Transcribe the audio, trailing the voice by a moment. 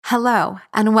Hello,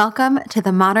 and welcome to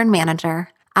The Modern Manager.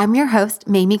 I'm your host,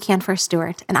 Mamie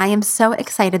Canfer-Stewart, and I am so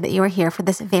excited that you are here for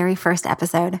this very first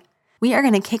episode. We are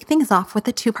going to kick things off with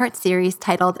a two-part series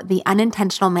titled The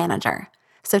Unintentional Manager.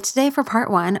 So today for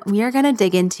part one, we are going to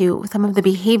dig into some of the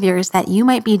behaviors that you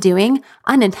might be doing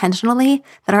unintentionally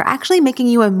that are actually making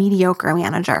you a mediocre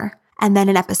manager. And then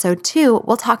in episode 2,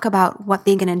 we'll talk about what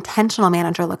being an intentional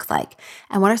manager looks like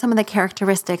and what are some of the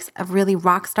characteristics of really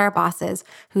rock star bosses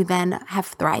who then have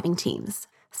thriving teams.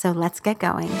 So let's get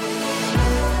going.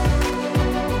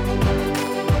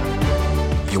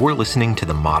 You're listening to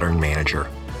The Modern Manager,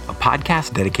 a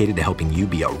podcast dedicated to helping you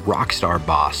be a rock star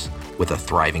boss with a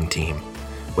thriving team.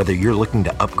 Whether you're looking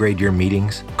to upgrade your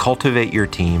meetings, cultivate your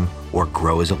team, or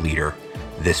grow as a leader,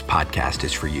 this podcast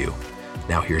is for you.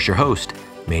 Now here's your host,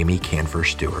 Mamie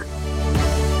Canfer-Stewart.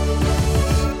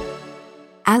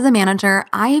 As a manager,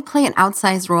 I play an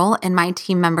outsized role in my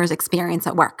team members' experience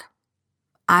at work.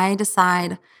 I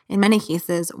decide, in many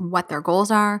cases, what their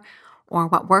goals are, or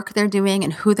what work they're doing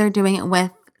and who they're doing it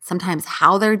with, sometimes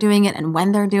how they're doing it and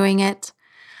when they're doing it.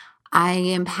 I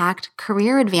impact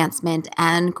career advancement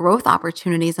and growth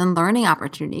opportunities and learning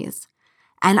opportunities.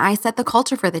 And I set the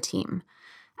culture for the team.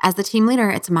 As the team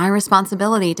leader, it's my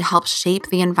responsibility to help shape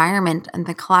the environment and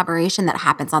the collaboration that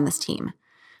happens on this team.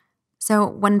 So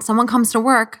when someone comes to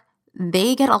work,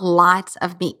 they get a lot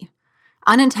of me.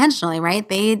 Unintentionally, right?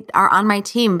 They are on my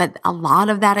team, but a lot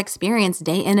of that experience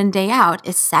day in and day out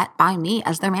is set by me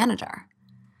as their manager.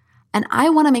 And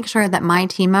I want to make sure that my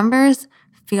team members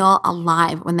feel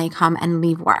alive when they come and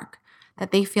leave work, that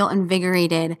they feel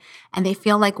invigorated and they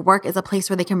feel like work is a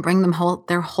place where they can bring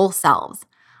their whole selves.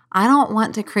 I don't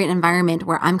want to create an environment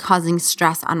where I'm causing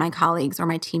stress on my colleagues or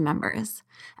my team members.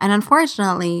 And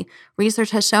unfortunately,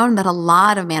 research has shown that a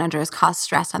lot of managers cause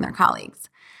stress on their colleagues.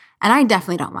 And I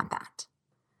definitely don't want that.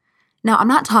 Now, I'm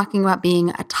not talking about being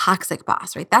a toxic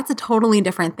boss, right? That's a totally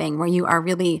different thing where you are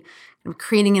really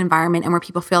creating an environment and where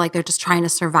people feel like they're just trying to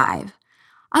survive.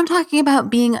 I'm talking about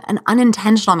being an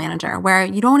unintentional manager where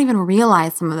you don't even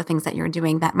realize some of the things that you're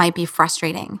doing that might be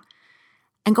frustrating.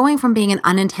 And going from being an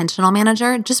unintentional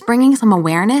manager, just bringing some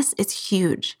awareness is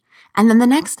huge. And then the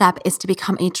next step is to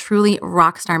become a truly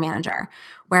rock star manager,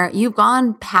 where you've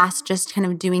gone past just kind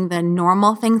of doing the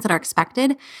normal things that are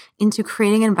expected into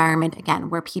creating an environment,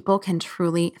 again, where people can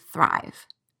truly thrive.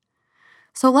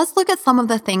 So let's look at some of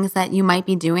the things that you might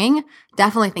be doing,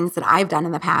 definitely things that I've done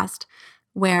in the past,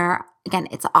 where, again,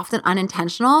 it's often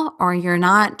unintentional or you're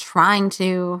not trying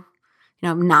to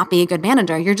not be a good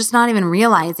manager. You're just not even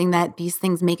realizing that these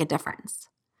things make a difference.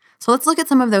 So let's look at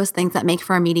some of those things that make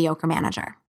for a mediocre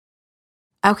manager.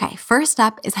 Okay, first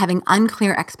up is having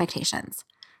unclear expectations.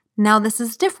 Now, this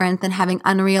is different than having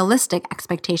unrealistic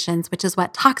expectations, which is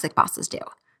what toxic bosses do.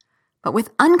 But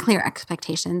with unclear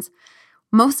expectations,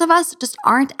 most of us just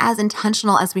aren't as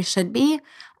intentional as we should be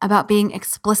about being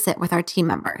explicit with our team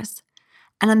members.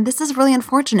 And this is really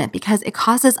unfortunate because it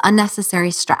causes unnecessary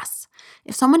stress.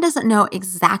 If someone doesn't know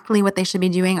exactly what they should be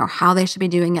doing or how they should be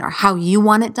doing it or how you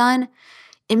want it done,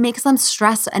 it makes them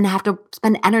stress and have to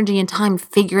spend energy and time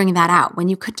figuring that out when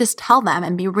you could just tell them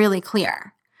and be really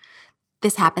clear.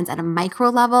 This happens at a micro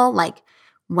level, like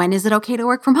when is it okay to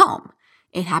work from home?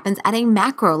 It happens at a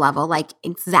macro level, like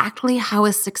exactly how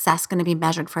is success going to be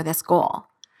measured for this goal?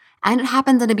 And it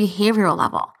happens at a behavioral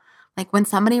level, like when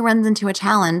somebody runs into a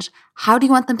challenge, how do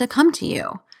you want them to come to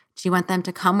you? Do you want them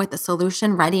to come with a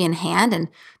solution ready in hand and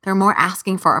they're more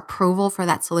asking for approval for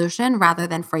that solution rather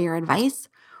than for your advice?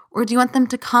 Or do you want them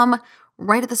to come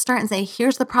right at the start and say,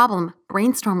 here's the problem,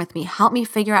 brainstorm with me, help me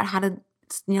figure out how to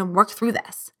work through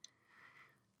this?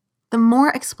 The more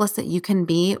explicit you can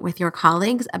be with your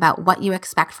colleagues about what you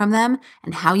expect from them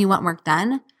and how you want work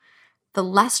done, the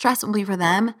less stress it will be for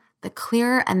them, the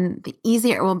clearer and the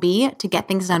easier it will be to get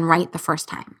things done right the first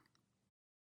time.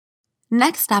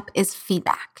 Next up is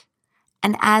feedback.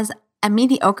 And as a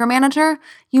mediocre manager,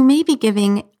 you may be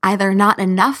giving either not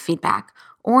enough feedback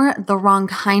or the wrong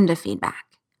kind of feedback.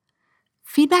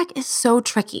 Feedback is so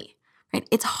tricky, right?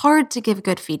 It's hard to give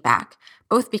good feedback,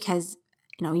 both because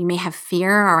you may have fear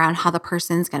around how the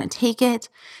person's going to take it.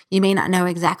 You may not know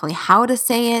exactly how to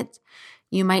say it.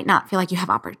 You might not feel like you have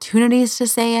opportunities to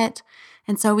say it.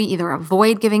 And so we either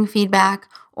avoid giving feedback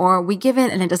or we give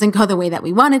it and it doesn't go the way that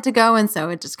we want it to go. And so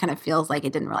it just kind of feels like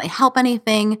it didn't really help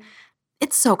anything.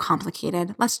 It's so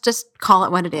complicated. Let's just call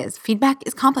it what it is. Feedback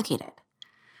is complicated.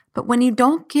 But when you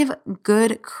don't give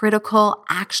good, critical,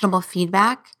 actionable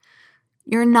feedback,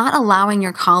 you're not allowing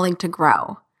your colleague to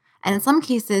grow. And in some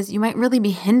cases, you might really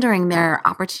be hindering their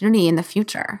opportunity in the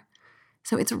future.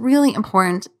 So it's really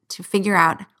important to figure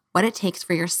out what it takes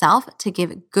for yourself to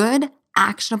give good,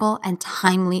 actionable and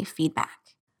timely feedback.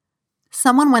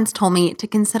 Someone once told me to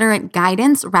consider it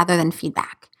guidance rather than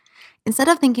feedback. Instead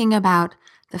of thinking about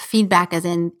the feedback as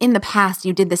in the past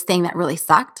you did this thing that really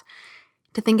sucked,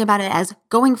 to think about it as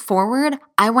going forward,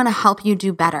 I want to help you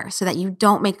do better so that you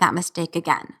don't make that mistake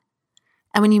again.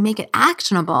 And when you make it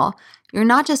actionable, you're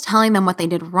not just telling them what they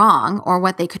did wrong or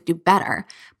what they could do better,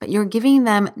 but you're giving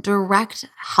them direct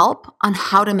help on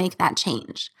how to make that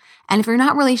change. And if you're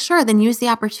not really sure, then use the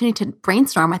opportunity to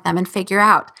brainstorm with them and figure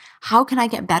out, how can I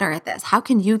get better at this? How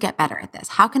can you get better at this?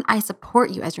 How can I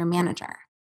support you as your manager?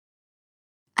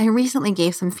 I recently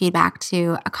gave some feedback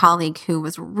to a colleague who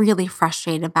was really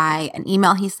frustrated by an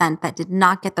email he sent that did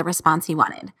not get the response he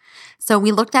wanted. So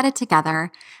we looked at it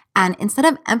together, and instead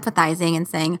of empathizing and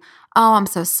saying, "Oh, I'm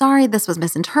so sorry, this was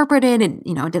misinterpreted, and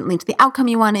it didn't lead to the outcome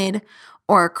you wanted,"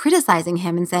 or criticizing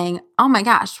him and saying, "Oh my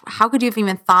gosh, how could you have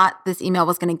even thought this email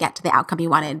was going to get to the outcome you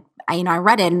wanted? I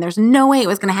read it and there's no way it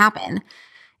was going to happen."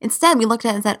 Instead, we looked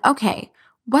at it and said, "Okay,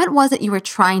 what was it you were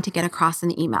trying to get across in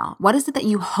the email? What is it that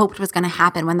you hoped was going to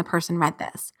happen when the person read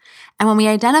this?" And when we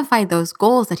identified those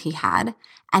goals that he had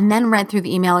and then read through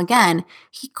the email again,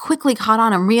 he quickly caught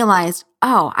on and realized,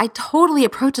 "Oh, I totally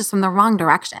approached this from the wrong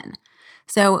direction."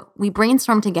 So we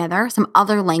brainstormed together some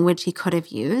other language he could have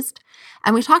used.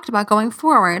 And we talked about going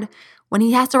forward, when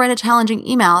he has to write a challenging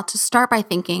email, to start by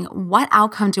thinking, what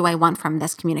outcome do I want from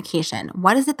this communication?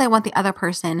 What is it that I want the other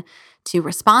person to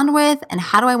respond with? And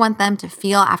how do I want them to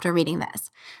feel after reading this?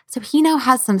 So he now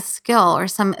has some skill or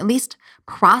some at least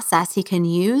process he can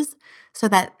use so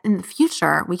that in the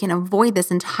future, we can avoid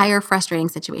this entire frustrating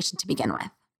situation to begin with.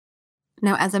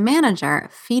 Now, as a manager,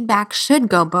 feedback should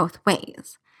go both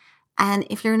ways. And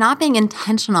if you're not being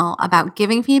intentional about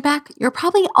giving feedback, you're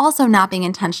probably also not being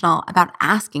intentional about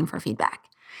asking for feedback.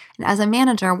 And as a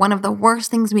manager, one of the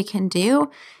worst things we can do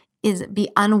is be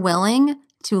unwilling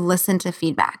to listen to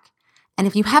feedback. And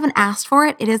if you haven't asked for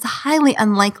it, it is highly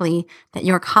unlikely that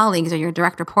your colleagues or your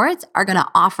direct reports are going to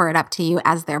offer it up to you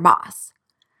as their boss.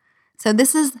 So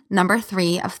this is number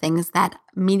 3 of things that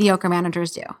mediocre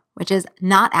managers do, which is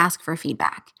not ask for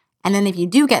feedback. And then if you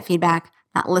do get feedback,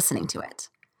 not listening to it.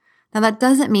 Now, that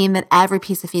doesn't mean that every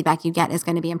piece of feedback you get is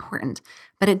going to be important,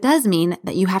 but it does mean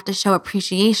that you have to show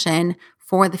appreciation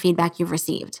for the feedback you've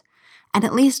received and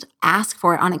at least ask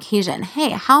for it on occasion. Hey,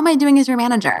 how am I doing as your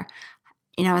manager?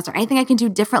 Is there anything I can do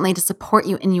differently to support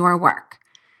you in your work?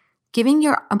 Giving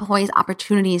your employees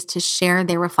opportunities to share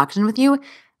their reflection with you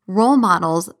role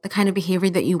models the kind of behavior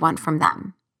that you want from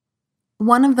them.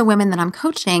 One of the women that I'm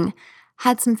coaching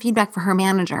had some feedback for her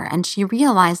manager, and she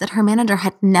realized that her manager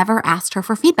had never asked her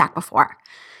for feedback before.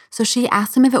 So she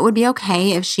asked him if it would be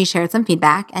okay if she shared some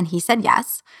feedback, and he said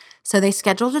yes. So they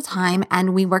scheduled a time,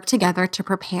 and we worked together to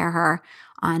prepare her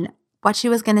on what she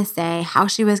was going to say, how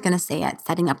she was going to say it,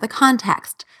 setting up the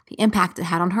context, the impact it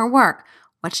had on her work,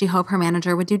 what she hoped her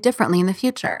manager would do differently in the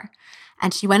future.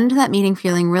 And she went into that meeting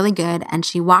feeling really good, and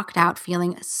she walked out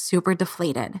feeling super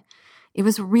deflated. It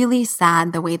was really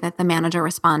sad the way that the manager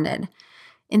responded.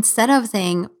 Instead of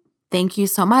saying, "Thank you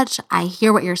so much, I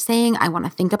hear what you're saying, I want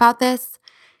to think about this,"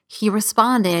 he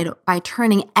responded by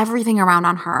turning everything around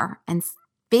on her and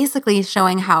basically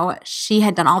showing how she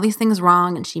had done all these things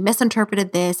wrong and she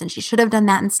misinterpreted this and she should have done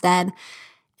that instead,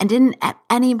 and didn't at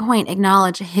any point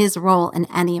acknowledge his role in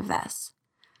any of this.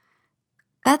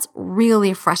 That's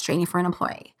really frustrating for an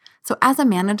employee. So as a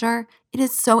manager, it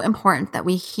is so important that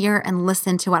we hear and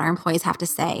listen to what our employees have to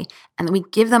say and that we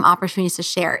give them opportunities to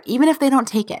share, even if they don't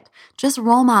take it. Just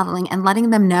role modeling and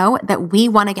letting them know that we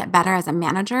want to get better as a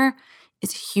manager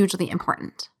is hugely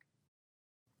important.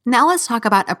 Now let's talk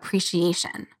about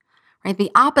appreciation, right?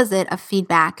 The opposite of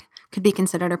feedback could be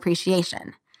considered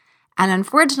appreciation. And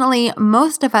unfortunately,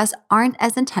 most of us aren't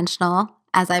as intentional,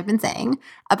 as I've been saying,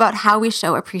 about how we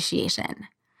show appreciation.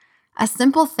 A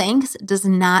simple thanks does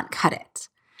not cut it.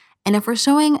 And if we're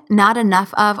showing not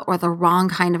enough of or the wrong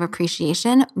kind of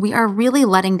appreciation, we are really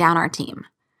letting down our team.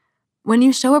 When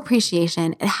you show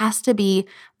appreciation, it has to be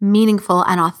meaningful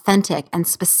and authentic and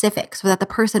specific so that the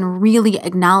person really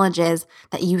acknowledges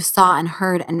that you saw and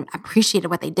heard and appreciated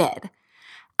what they did.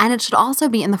 And it should also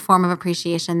be in the form of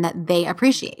appreciation that they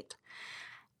appreciate.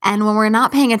 And when we're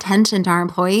not paying attention to our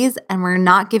employees and we're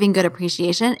not giving good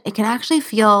appreciation, it can actually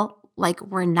feel like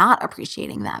we're not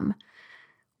appreciating them.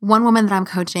 One woman that I'm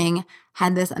coaching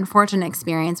had this unfortunate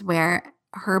experience where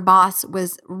her boss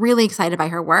was really excited by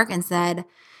her work and said,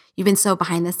 "You've been so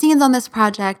behind the scenes on this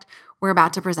project. We're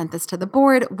about to present this to the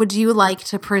board. Would you like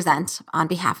to present on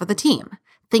behalf of the team?"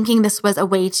 Thinking this was a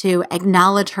way to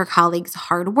acknowledge her colleagues'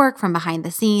 hard work from behind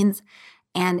the scenes.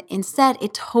 And instead,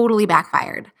 it totally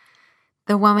backfired.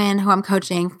 The woman who I'm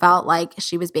coaching felt like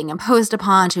she was being imposed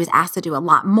upon. She was asked to do a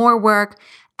lot more work,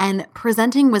 and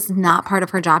presenting was not part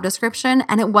of her job description,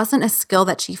 and it wasn't a skill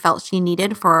that she felt she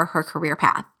needed for her career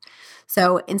path.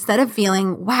 So instead of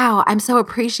feeling, wow, I'm so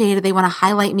appreciated, they want to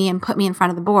highlight me and put me in front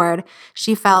of the board,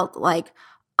 she felt like,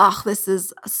 oh, this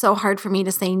is so hard for me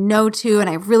to say no to, and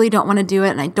I really don't want to do it,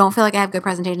 and I don't feel like I have good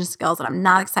presentation skills, and I'm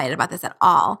not excited about this at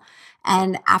all.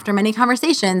 And after many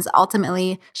conversations,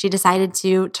 ultimately, she decided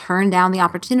to turn down the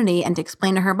opportunity and to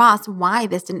explain to her boss why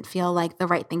this didn't feel like the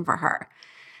right thing for her.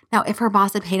 Now, if her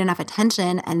boss had paid enough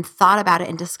attention and thought about it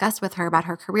and discussed with her about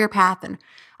her career path and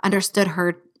understood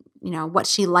her, what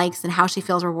she likes and how she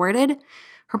feels rewarded,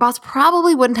 her boss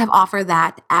probably wouldn't have offered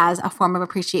that as a form of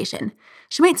appreciation.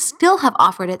 She might still have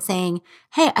offered it saying,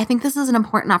 hey, I think this is an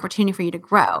important opportunity for you to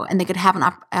grow. And they could have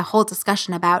a whole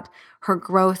discussion about her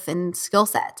growth and skill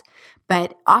set.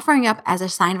 But offering up as a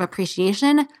sign of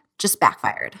appreciation just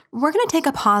backfired. We're going to take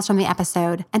a pause from the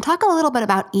episode and talk a little bit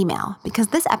about email, because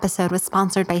this episode was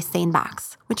sponsored by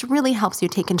SaneBox, which really helps you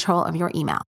take control of your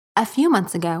email. A few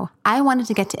months ago, I wanted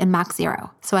to get to Inbox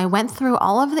Zero, so I went through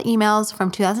all of the emails from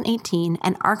 2018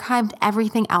 and archived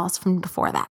everything else from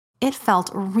before that. It felt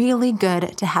really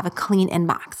good to have a clean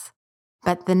inbox.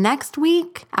 But the next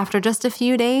week, after just a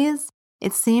few days,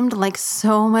 it seemed like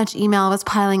so much email was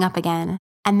piling up again.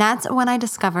 And that's when I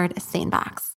discovered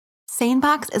SaneBox.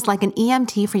 SaneBox is like an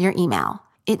EMT for your email.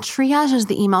 It triages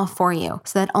the email for you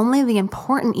so that only the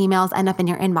important emails end up in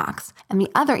your inbox, and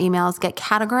the other emails get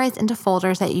categorized into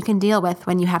folders that you can deal with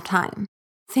when you have time.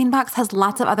 SaneBox has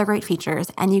lots of other great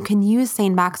features, and you can use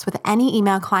SaneBox with any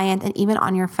email client and even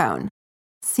on your phone.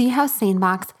 See how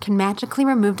SaneBox can magically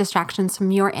remove distractions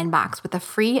from your inbox with a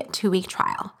free 2-week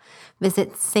trial.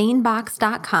 Visit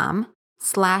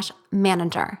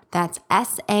sanebox.com/manager. That's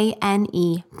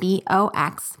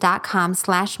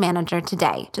SANEBOX.com/manager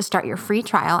today to start your free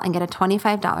trial and get a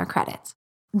 $25 credit.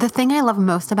 The thing I love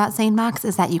most about SaneBox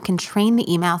is that you can train the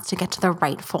emails to get to the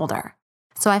right folder.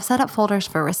 So I've set up folders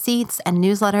for receipts and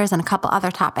newsletters and a couple other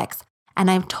topics,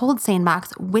 and I've told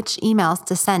SaneBox which emails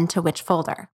to send to which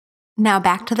folder. Now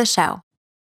back to the show.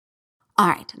 All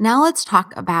right, now let's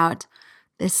talk about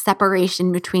this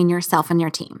separation between yourself and your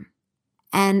team.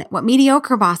 And what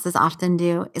mediocre bosses often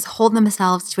do is hold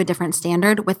themselves to a different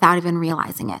standard without even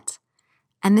realizing it.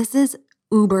 And this is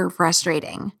uber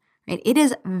frustrating, right? It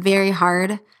is very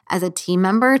hard as a team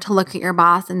member to look at your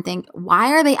boss and think,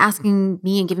 why are they asking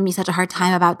me and giving me such a hard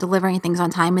time about delivering things on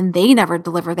time when they never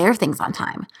deliver their things on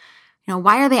time?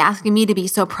 Why are they asking me to be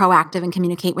so proactive and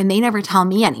communicate when they never tell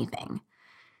me anything?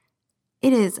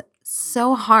 It is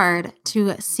so hard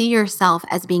to see yourself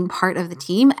as being part of the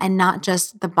team and not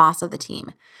just the boss of the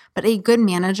team. But a good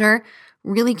manager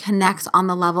really connects on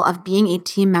the level of being a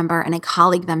team member and a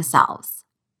colleague themselves.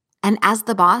 And as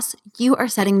the boss, you are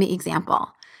setting the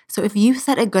example. So if you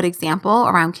set a good example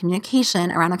around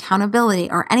communication, around accountability,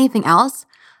 or anything else,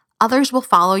 others will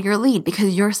follow your lead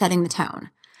because you're setting the tone.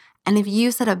 And if you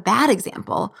set a bad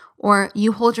example, or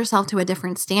you hold yourself to a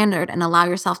different standard and allow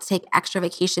yourself to take extra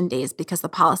vacation days because the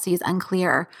policy is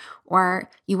unclear, or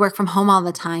you work from home all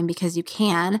the time because you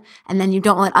can, and then you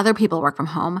don't let other people work from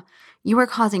home, you are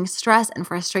causing stress and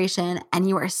frustration, and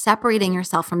you are separating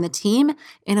yourself from the team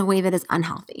in a way that is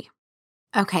unhealthy.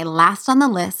 Okay, last on the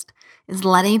list is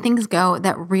letting things go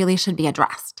that really should be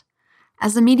addressed.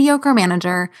 As a mediocre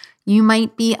manager, you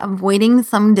might be avoiding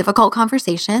some difficult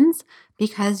conversations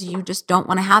because you just don't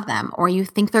want to have them, or you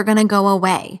think they're going to go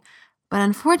away. But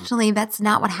unfortunately, that's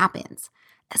not what happens,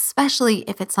 especially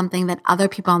if it's something that other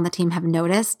people on the team have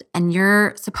noticed and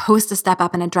you're supposed to step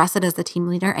up and address it as the team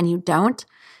leader and you don't.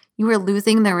 You are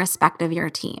losing the respect of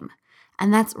your team.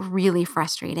 And that's really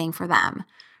frustrating for them,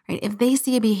 right? If they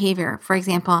see a behavior, for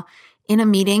example, in a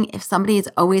meeting, if somebody is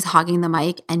always hogging the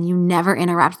mic and you never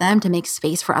interrupt them to make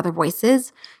space for other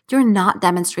voices, you're not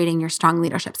demonstrating your strong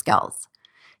leadership skills.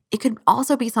 It could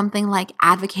also be something like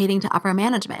advocating to upper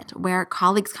management, where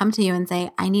colleagues come to you and say,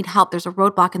 I need help, there's a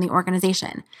roadblock in the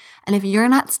organization. And if you're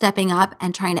not stepping up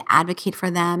and trying to advocate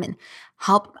for them and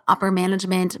help upper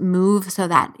management move so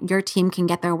that your team can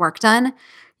get their work done,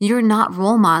 you're not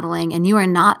role modeling and you are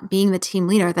not being the team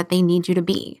leader that they need you to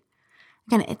be.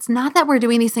 Again, it's not that we're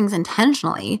doing these things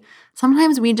intentionally.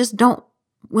 Sometimes we just don't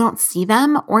see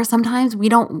them, or sometimes we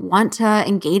don't want to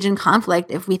engage in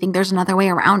conflict if we think there's another way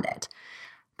around it.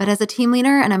 But as a team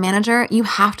leader and a manager, you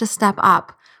have to step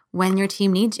up when your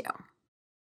team needs you.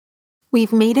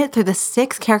 We've made it through the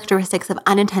 6 characteristics of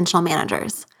unintentional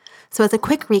managers. So as a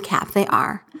quick recap, they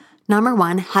are: number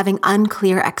 1, having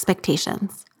unclear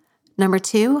expectations. Number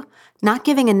 2, not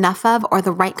giving enough of or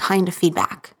the right kind of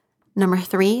feedback. Number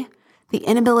 3, the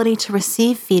inability to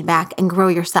receive feedback and grow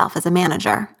yourself as a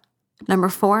manager. Number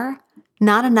 4,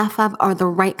 not enough of or the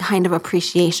right kind of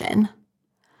appreciation.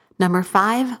 Number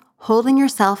 5, holding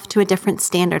yourself to a different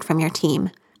standard from your team.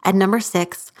 And number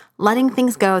 6, letting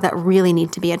things go that really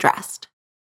need to be addressed.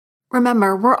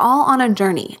 Remember, we're all on a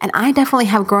journey, and I definitely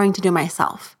have growing to do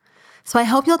myself. So I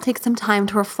hope you'll take some time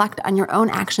to reflect on your own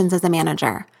actions as a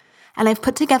manager. And I've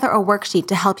put together a worksheet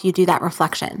to help you do that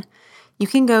reflection. You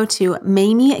can go to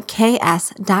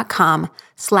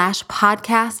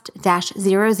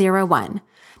mamieks.com/podcast-001.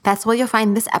 That's where you'll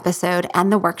find this episode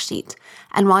and the worksheet.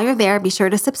 And while you're there, be sure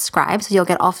to subscribe so you'll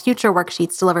get all future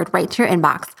worksheets delivered right to your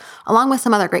inbox, along with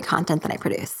some other great content that I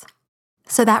produce.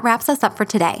 So that wraps us up for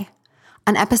today.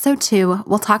 On episode 2,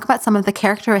 we'll talk about some of the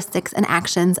characteristics and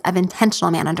actions of intentional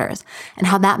managers and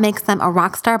how that makes them a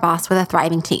rockstar boss with a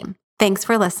thriving team. Thanks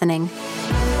for listening.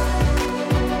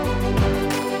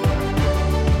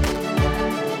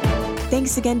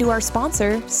 Thanks again to our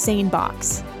sponsor,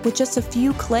 SaneBox. With just a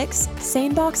few clicks,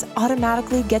 SaneBox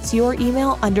automatically gets your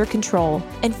email under control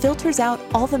and filters out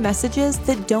all the messages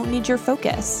that don't need your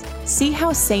focus. See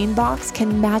how SaneBox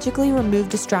can magically remove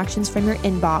distractions from your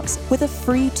inbox with a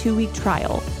free 2-week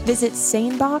trial. Visit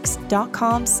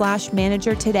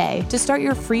sanebox.com/manager today to start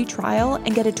your free trial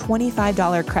and get a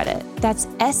 $25 credit. That's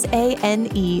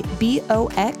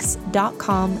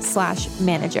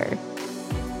sanebox.com/manager.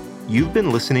 You've been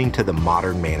listening to The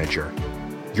Modern Manager.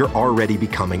 You're already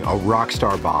becoming a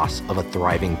rockstar boss of a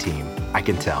thriving team, I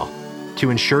can tell. To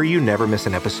ensure you never miss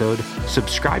an episode,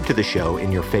 subscribe to the show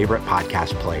in your favorite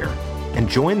podcast player and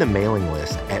join the mailing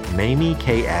list at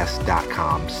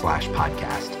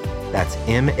mamieks.com/podcast. That's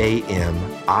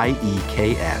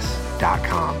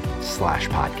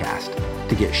MAMIEKS.com/podcast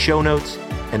to get show notes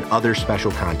and other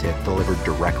special content delivered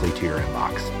directly to your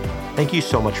inbox. Thank you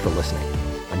so much for listening.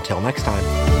 Until next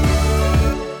time.